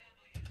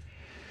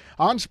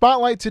On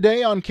Spotlight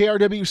today on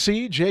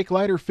KRWC, Jake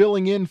Leiter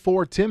filling in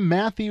for Tim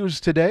Matthews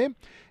today.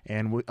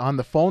 And on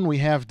the phone, we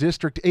have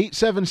District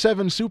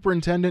 877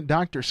 Superintendent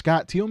Dr.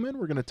 Scott Thielman.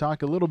 We're going to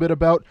talk a little bit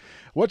about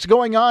what's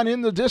going on in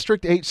the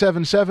District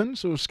 877.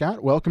 So,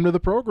 Scott, welcome to the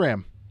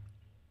program.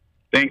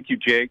 Thank you,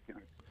 Jake.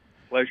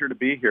 Pleasure to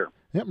be here.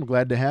 Yep, I'm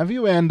glad to have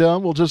you. And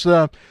we'll just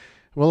hand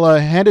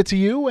it to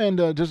you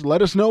and just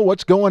let us know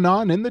what's going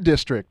on in the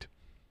district.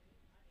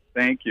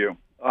 Thank you.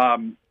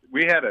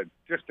 We had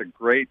just a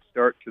great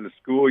start to the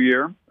school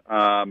year,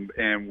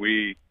 and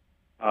we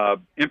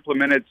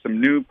implemented some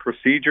new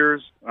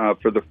procedures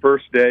for the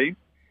first day.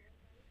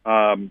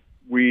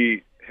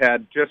 We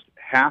had just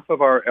half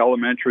of our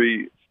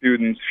elementary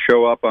students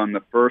show up on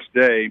the first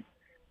day,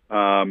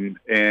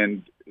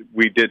 and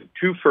we did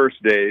 2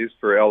 first days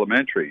for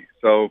elementary.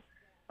 So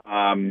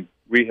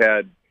we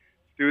had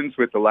students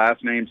with the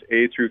last names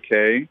A through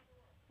K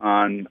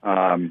on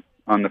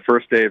the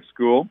first day of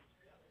school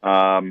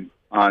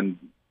on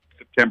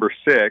September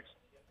 6th,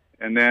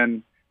 and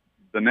then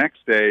the next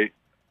day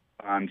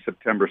on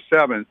September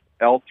 7th,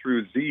 L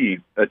through Z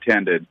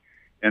attended,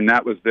 and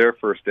that was their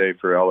first day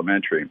for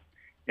elementary.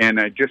 And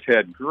I just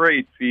had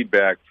great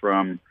feedback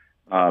from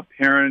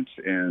parents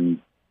and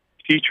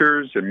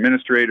teachers,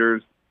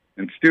 administrators,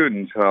 and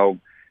students, how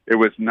it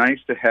was nice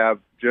to have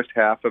just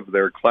half of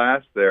their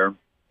class there,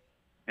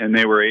 and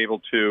they were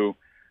able to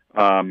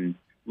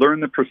learn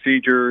the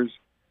procedures,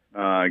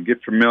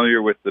 get familiar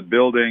with the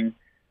building.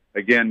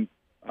 Again,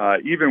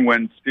 even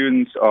when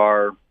students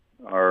are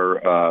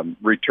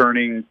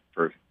returning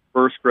for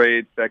first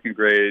grade, second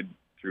grade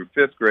through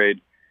 5th grade,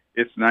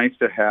 it's nice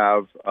to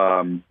have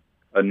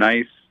a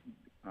nice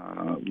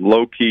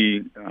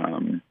low-key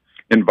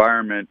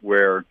environment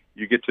where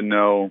you get to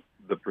know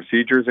the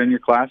procedures and your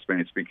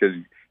classmates, because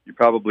you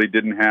probably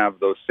didn't have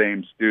those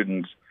same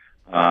students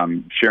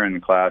sharing the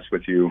class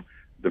with you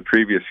the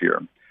previous year.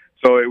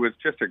 So it was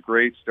just a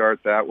great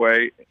start that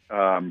way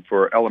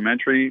for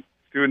elementary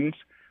students,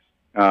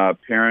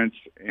 parents,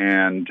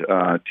 and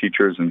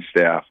teachers and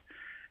staff.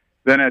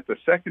 Then at the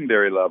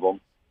secondary level,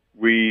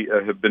 we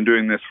have been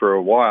doing this for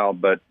a while,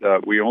 but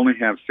we only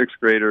have 6th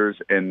graders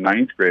and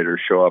 9th graders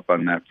show up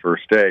on that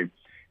first day.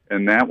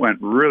 And that went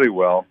really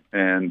well.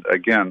 And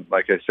again,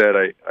 like I said,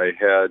 I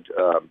had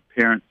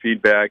parent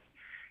feedback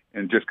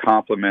and just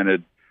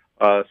complimented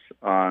us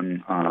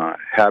on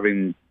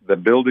having the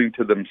building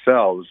to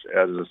themselves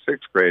as a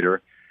 6th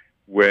grader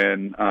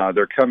when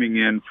they're coming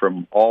in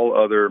from all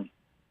other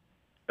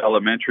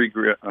elementary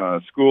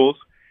schools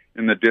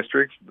in the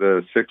district,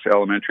 the 6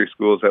 elementary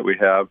schools that we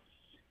have,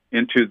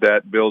 into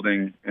that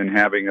building, and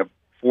having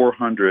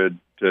 400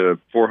 to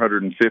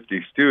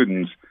 450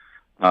 students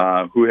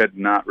who had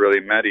not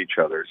really met each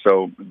other.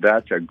 So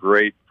that's a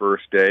great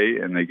first day,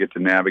 and they get to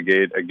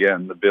navigate,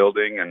 again, the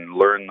building and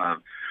learn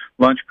the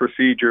lunch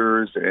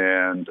procedures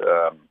and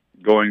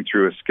going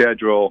through a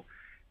schedule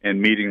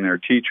and meeting their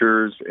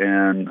teachers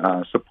and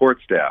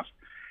support staff.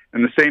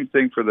 And the same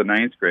thing for the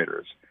 9th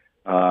graders.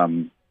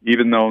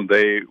 Even though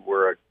they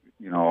were,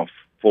 a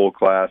full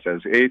class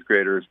as 8th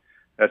graders,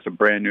 that's a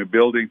brand new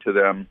building to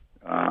them,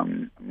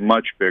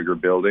 much bigger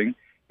building,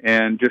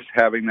 and just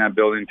having that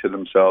building to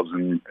themselves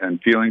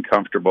and feeling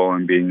comfortable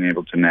and being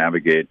able to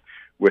navigate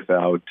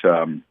without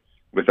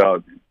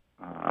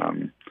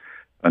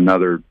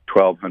another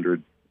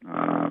 1,200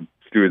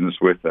 students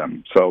with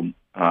them. So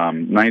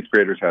 9th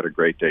graders had a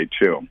great day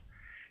too.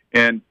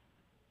 And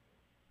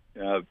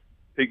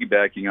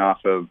piggybacking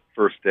off of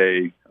first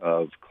day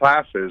of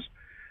classes,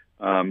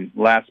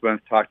 last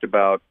month talked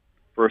about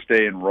first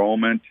day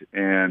enrollment,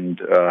 and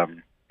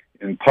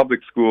in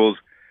public schools,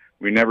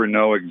 we never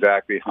know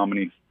exactly how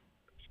many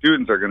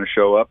students are going to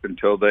show up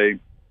until they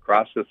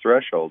cross the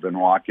threshold and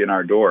walk in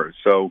our doors.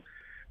 So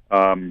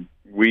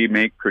we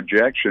make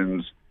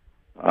projections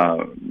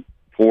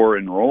for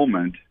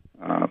enrollment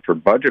for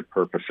budget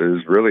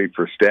purposes, really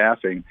for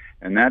staffing,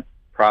 and that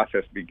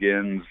process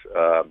begins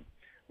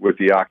with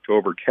the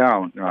October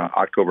count,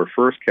 October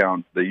 1st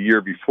count the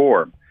year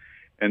before.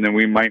 And then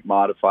we might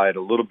modify it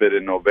a little bit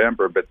in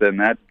November, but then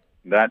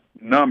that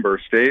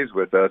number stays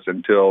with us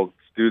until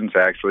students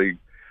actually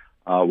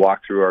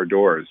walk through our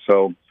doors.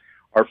 So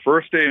our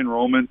first day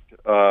enrollment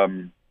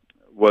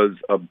was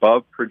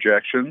above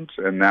projections,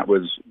 and that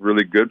was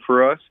really good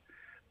for us.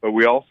 But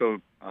we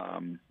also,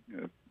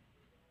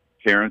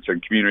 parents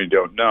and community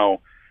don't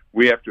know,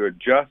 we have to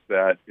adjust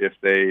that if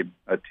they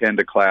attend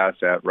a class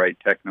at Wright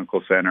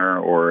Technical Center,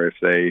 or if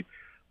they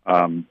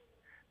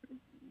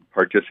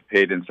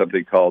participate in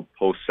something called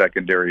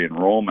post-secondary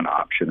enrollment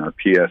option, or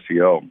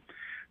PSEO.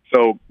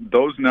 So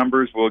those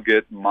numbers will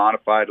get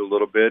modified a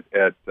little bit.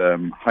 At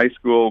high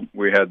school,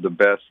 we had the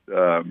best,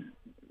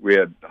 we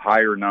had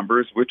higher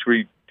numbers, which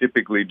we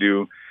typically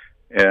do.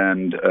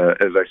 And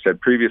as I said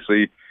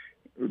previously,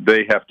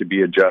 they have to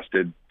be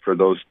adjusted for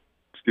those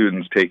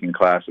students taking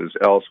classes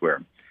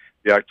elsewhere.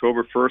 The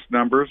October 1st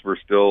numbers were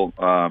still,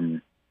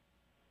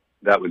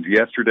 that was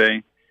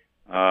yesterday.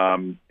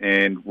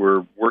 And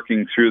we're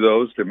working through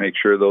those to make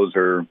sure those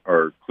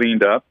are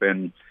cleaned up,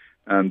 and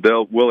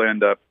we'll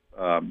end up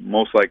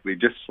most likely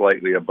just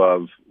slightly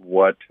above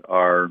what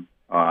our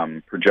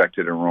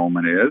projected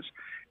enrollment is,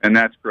 and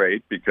that's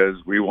great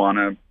because we want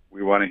to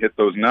hit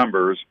those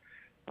numbers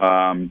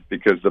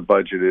because the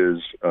budget is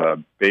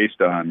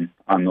based on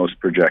those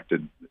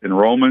projected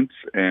enrollments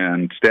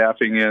and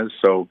staffing is.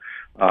 So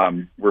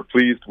we're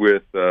pleased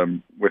with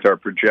our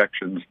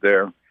projections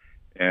there,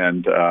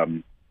 and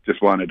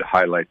just wanted to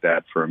highlight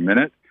that for a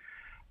minute.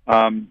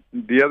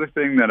 The other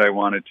thing that I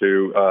wanted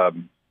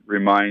to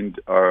remind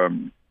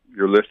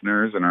your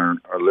listeners and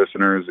our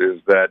listeners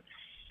is that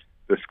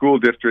the school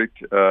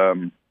district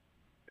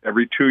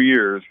every 2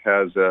 years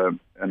has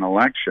an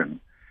election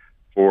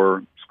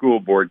for school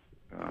board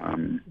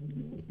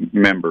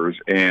members,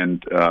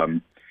 and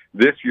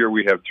this year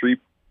we have three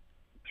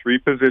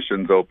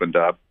positions opened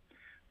up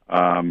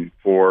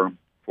for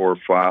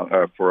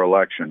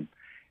election,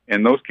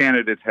 and those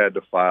candidates had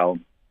to file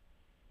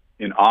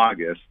in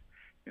August,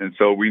 and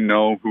so we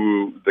know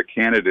who the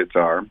candidates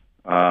are.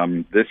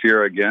 This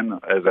year, again,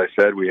 as I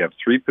said, we have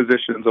 3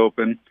 positions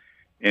open,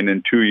 and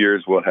in 2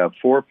 years we'll have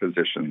 4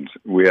 positions.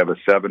 We have a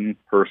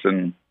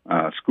 7-person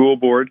school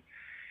board,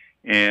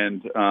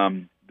 and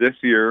this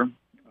year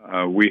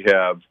we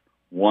have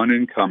 1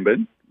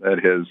 incumbent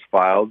that has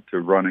filed to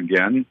run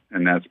again,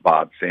 and that's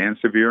Bob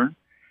Sansevier.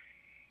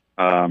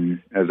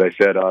 As I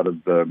said, out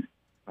of the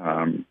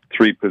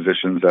 3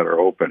 positions that are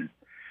open,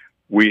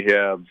 we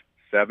have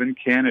 7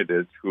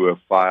 candidates who have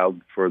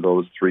filed for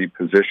those 3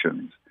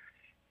 positions.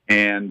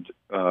 And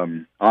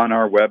on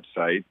our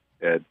website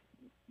at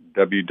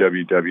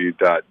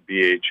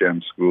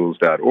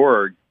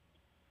www.bhmschools.org,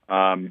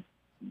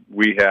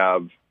 we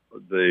have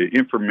the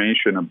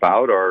information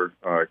about our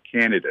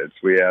candidates.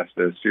 We asked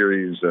a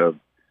series of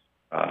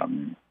 4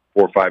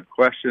 or 5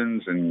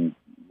 questions and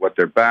what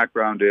their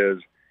background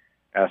is,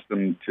 asked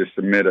them to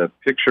submit a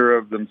picture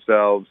of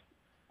themselves.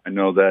 I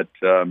know that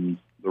the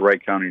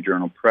Wright County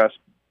Journal-Press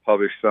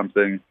published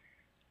something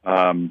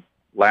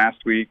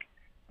last week.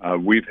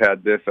 We've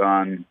had this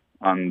on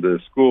the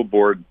school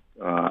board,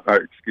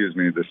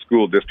 the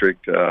school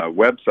district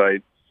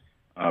website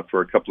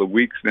for a couple of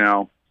weeks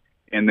now.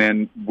 And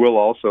then we'll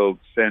also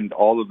send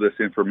all of this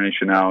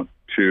information out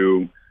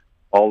to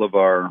all of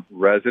our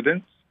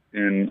residents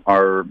in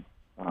our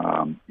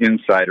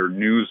insider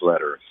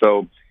newsletter.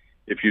 So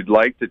if you'd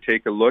like to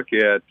take a look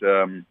at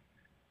the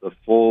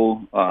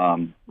full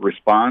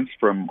response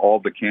from all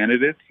the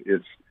candidates,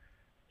 it's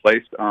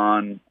placed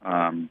on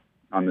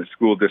the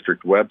school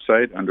district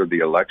website under the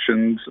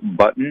elections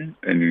button,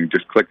 and you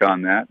just click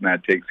on that, and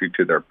that takes you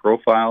to their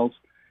profiles.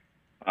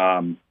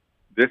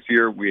 This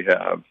year we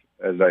have,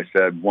 as I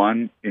said,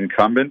 1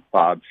 incumbent,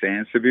 Bob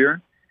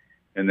Sansevier,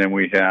 and then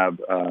we have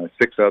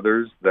 6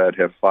 others that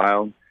have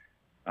filed,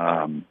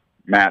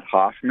 Matt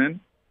Hoffman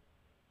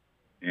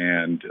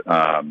and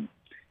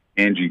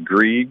Angie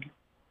Grieg,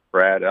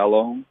 Brad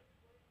Ello,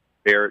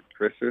 Barrett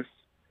Christis,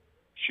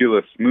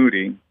 Sheila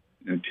Smoody,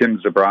 and Tim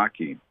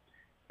Zabraki.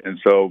 And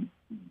so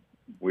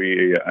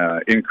we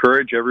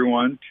encourage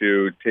everyone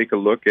to take a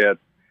look at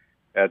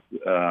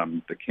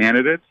the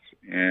candidates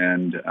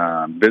and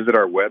visit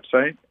our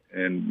website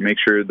and make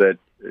sure that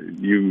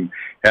you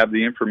have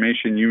the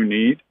information you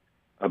need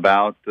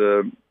about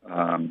the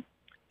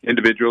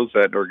individuals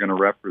that are going to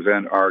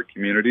represent our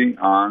community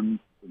on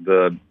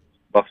the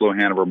Buffalo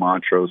Hanover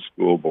Montrose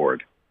School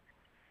Board.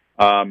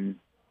 I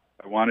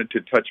wanted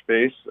to touch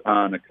base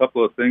on a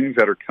couple of things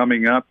that are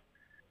coming up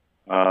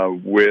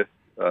with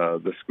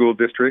the school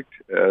district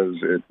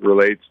as it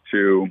relates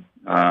to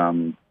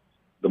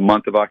the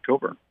month of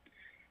October.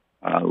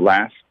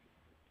 Last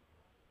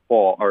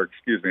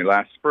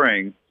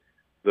spring,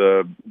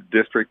 the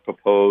district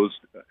proposed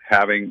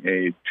having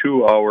a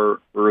 2-hour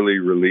early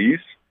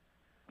release,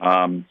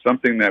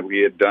 something that we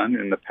had done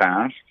in the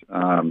past,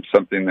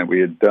 something that we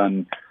had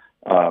done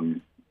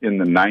in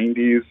the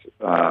 90s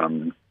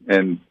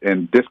and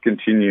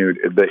discontinued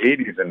the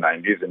 80s and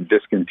 90s and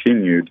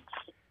discontinued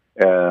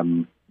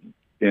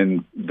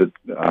in the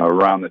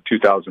around the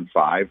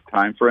 2005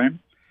 timeframe.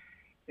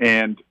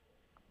 And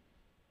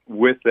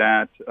with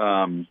that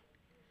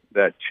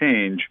that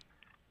change,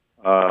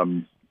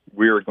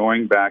 we are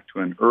going back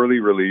to an early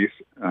release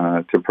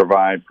to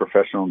provide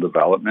professional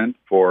development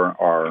for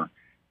our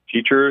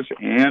teachers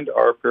and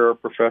our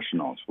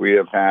paraprofessionals. We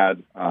have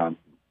had an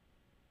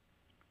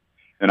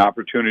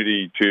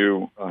opportunity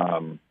to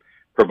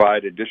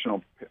provide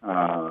additional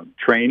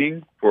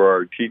training for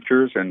our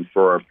teachers and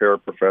for our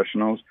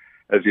paraprofessionals.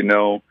 As you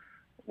know,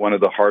 one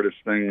of the hardest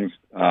things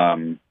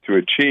to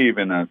achieve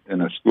in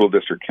a school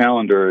district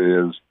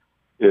calendar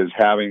is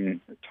having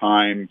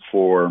time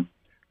for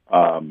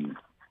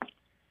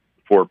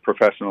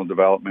professional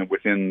development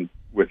within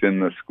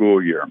the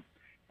school year.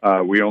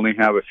 We only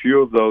have a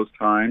few of those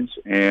times,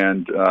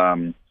 and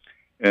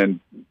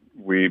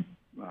we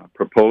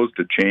proposed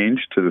a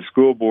change to the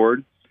school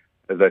board,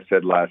 as I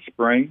said, last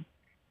spring.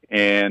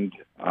 And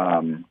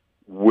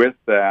with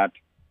that,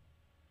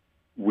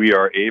 we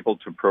are able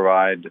to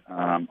provide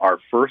our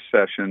first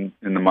session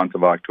in the month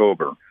of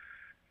October.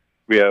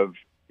 We have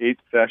 8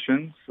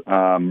 sessions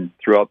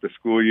throughout the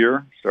school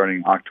year,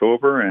 starting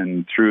October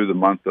and through the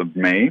month of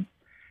May.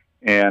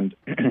 And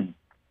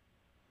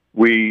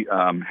we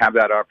have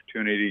that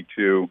opportunity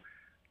to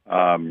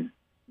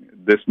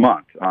this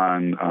month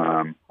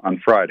on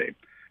Friday.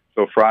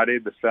 So Friday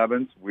the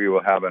 7th, we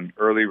will have an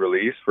early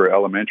release for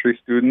elementary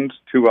students,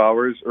 2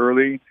 hours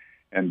early,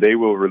 and they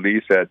will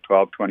release at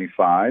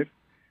 12:25.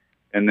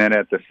 And then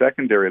at the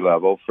secondary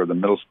level for the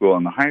middle school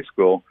and the high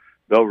school,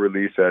 they'll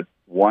release at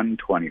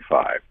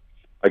 1:25.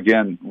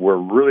 Again, we're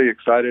really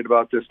excited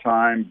about this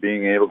time,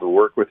 being able to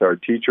work with our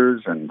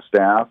teachers and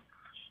staff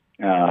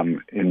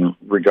in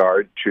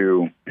regard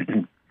to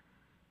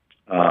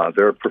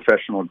their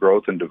professional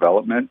growth and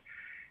development.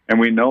 And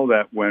we know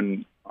that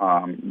when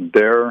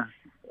their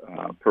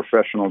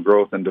professional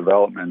growth and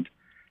development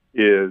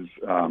is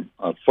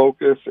a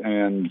focus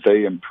and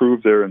they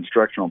improve their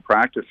instructional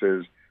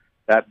practices,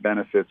 that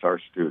benefits our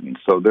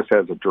students. So this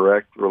has a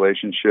direct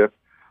relationship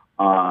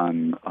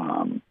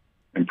on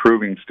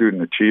improving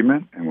student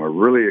achievement, and we're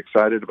really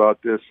excited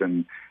about this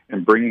and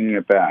bringing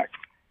it back.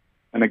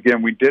 And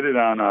again, we did it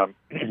on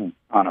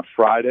a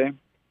Friday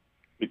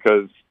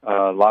because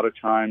a lot of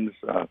times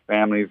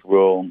families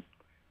will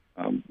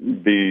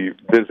be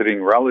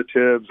visiting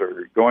relatives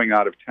or going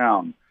out of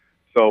town.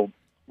 So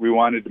we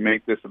wanted to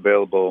make this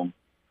available,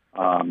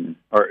 when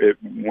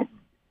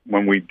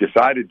we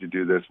decided to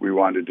do this, we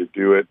wanted to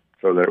do it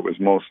so that it was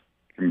most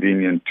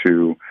convenient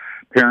to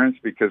parents,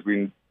 because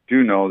we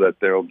do know that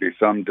there will be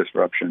some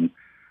disruption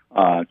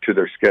to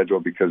their schedule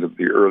because of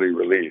the early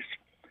release.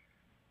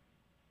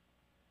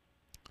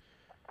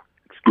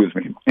 Excuse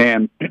me.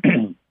 And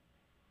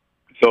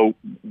so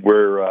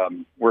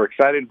we're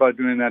excited about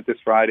doing that this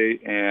Friday,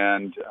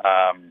 and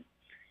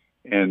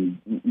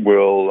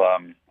we'll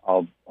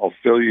I'll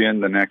fill you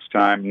in the next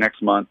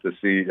month to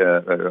see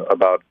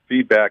about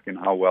feedback and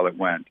how well it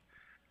went.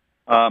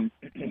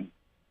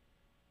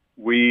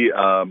 We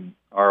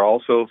are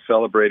also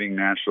celebrating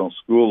National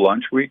School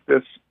Lunch Week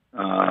this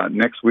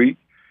next week,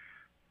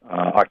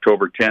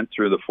 October 10th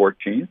through the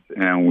 14th,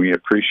 and we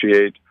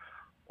appreciate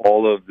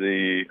all of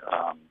the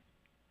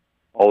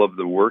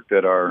work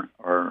that our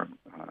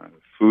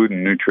food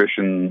and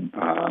nutrition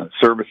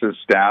services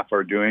staff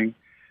are doing,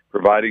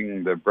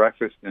 providing the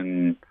breakfast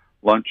and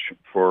lunch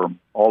for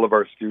all of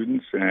our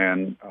students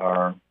and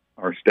our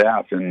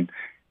staff in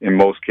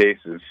most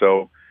cases.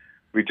 So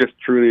we just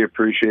truly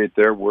appreciate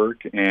their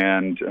work,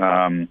 and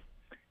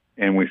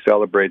we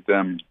celebrate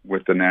them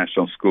with the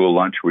National School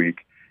Lunch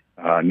Week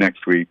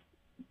next week,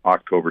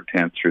 October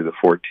 10th through the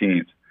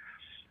 14th.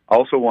 I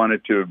also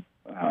wanted to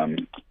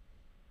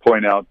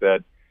point out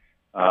that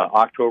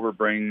October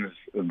brings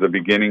the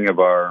beginning of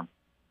our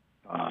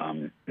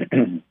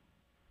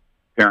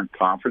parent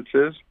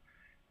conferences.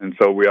 And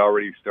so we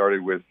already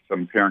started with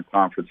some parent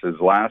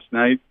conferences last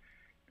night,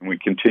 and we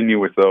continue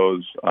with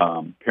those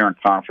parent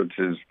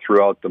conferences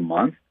throughout the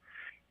month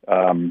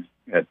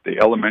at the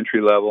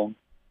elementary level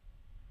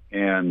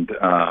and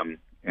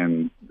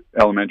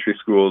elementary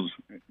schools,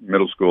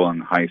 middle school,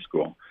 and high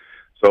school.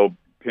 So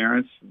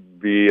parents,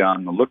 be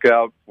on the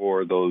lookout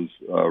for those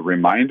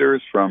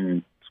reminders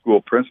from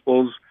school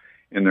principals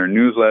in their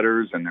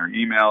newsletters and their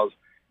emails,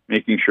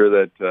 making sure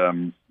that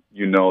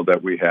you know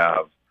that we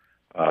have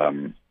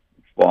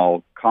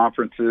fall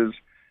conferences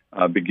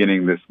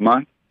beginning this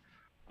month.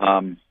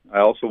 I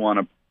also want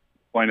to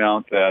point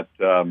out that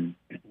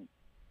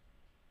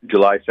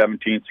July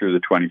 17th through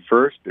the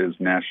 21st is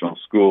National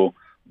School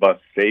Bus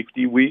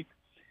Safety Week,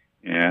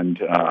 and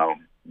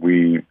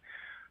we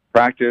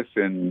practice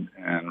and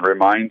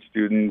remind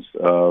students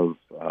of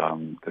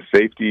the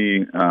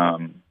safety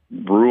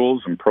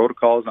rules and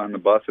protocols on the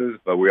buses,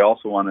 but we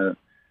also want to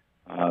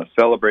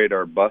celebrate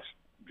our bus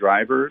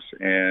drivers,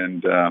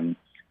 and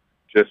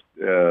just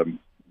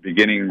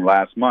beginning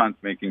last month,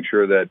 making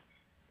sure that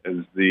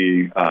as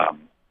the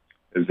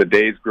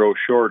days grow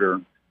shorter,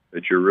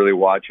 that you're really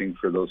watching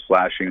for those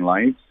flashing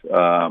lights,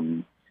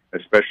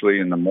 especially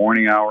in the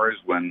morning hours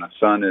when the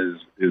sun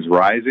is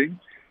rising.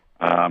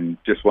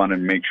 Just want to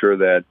make sure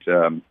that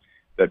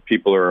that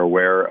people are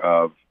aware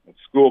of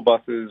school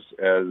buses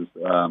as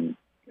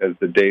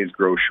the days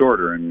grow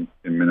shorter in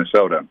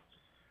Minnesota.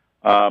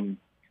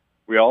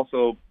 We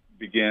also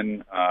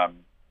begin,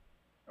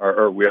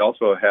 or we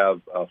also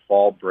have a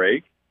fall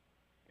break,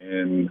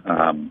 and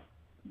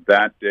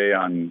that day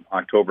on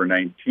October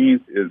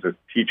 19th is a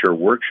teacher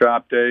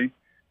workshop day.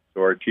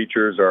 So our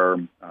teachers are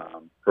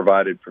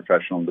provided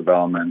professional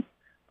development,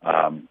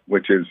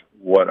 which is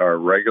what our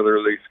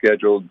regularly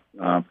scheduled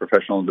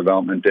professional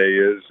development day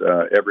is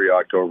every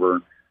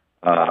October,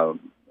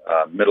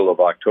 middle of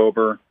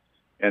October.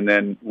 And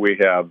then we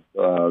have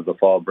the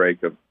fall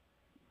break of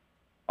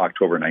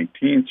October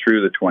 19th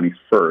through the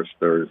 21st.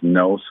 There is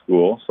no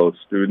school, so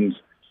students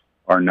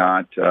are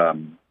not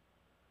in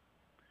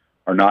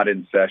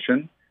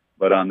session.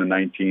 But on the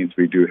 19th,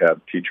 we do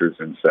have teachers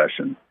in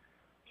session.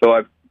 So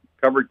I've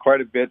covered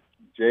quite a bit,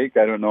 Jake.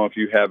 I don't know if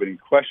you have any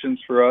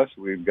questions for us.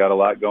 We've got a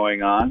lot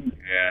going on,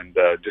 and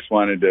just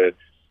wanted to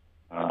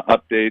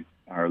update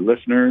our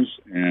listeners,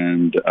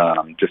 and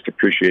just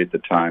appreciate the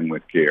time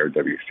with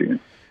KRWC.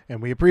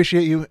 And we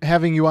appreciate you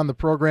having you on the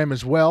program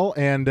as well.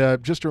 And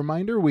just a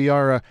reminder, we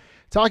are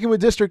talking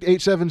with District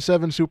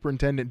 877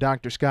 Superintendent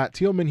Dr. Scott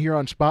Thielman here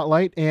on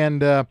Spotlight.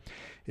 And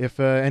if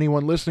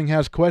anyone listening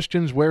has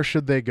questions, where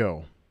should they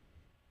go?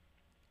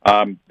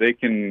 They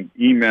can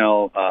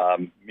email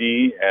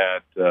me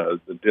at the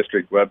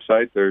district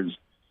website. There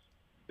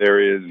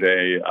is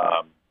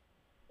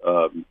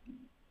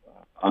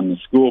on the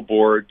school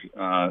board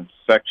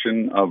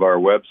section of our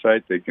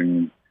website, they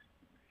can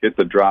hit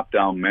the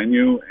drop-down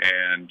menu,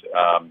 and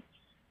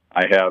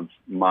I have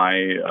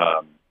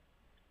my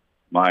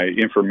my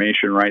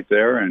information right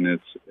there, and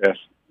it's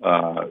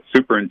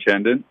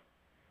superintendent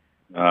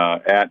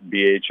at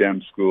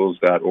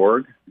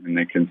bhmschools.org, and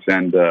they can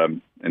send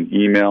an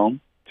email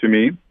to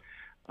me,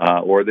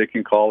 or they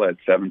can call at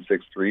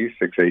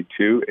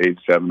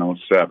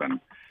 763-682-8707.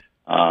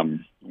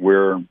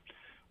 We're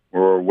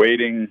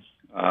waiting.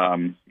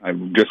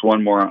 Just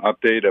one more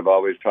update. I've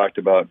always talked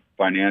about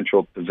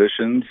financial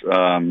positions,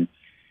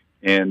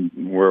 and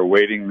we're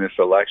awaiting this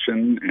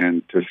election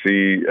and to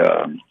see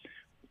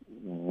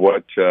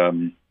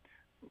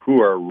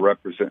who our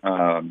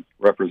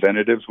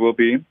representatives will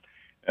be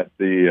at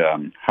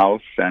the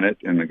House, Senate,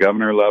 and the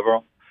governor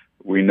level.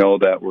 We know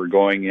that we're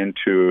going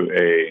into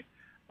a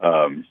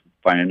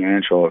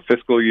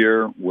fiscal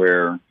year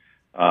where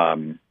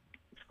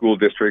school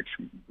districts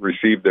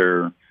receive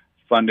their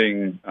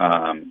funding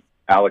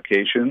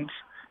allocations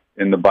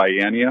in the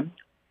biennium,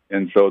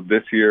 and so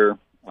this year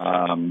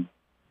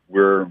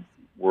we're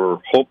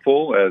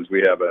hopeful, as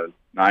we have a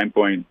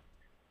 $9.3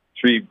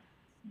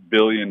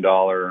 billion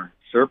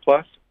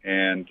surplus,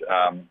 and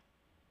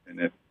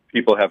if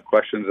people have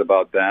questions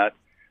about that,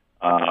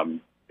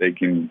 they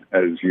can,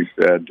 as you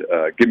said,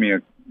 give me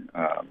a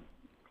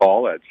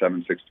call at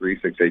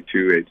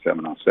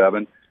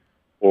 763-682-8707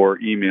 or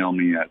email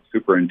me at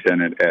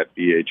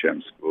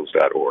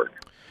superintendent@bhmschools.org.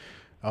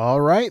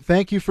 All right.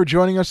 Thank you for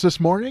joining us this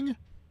morning.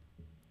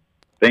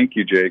 Thank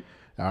you, Jake.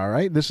 All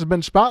right. This has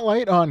been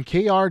Spotlight on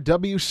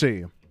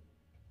KRWC.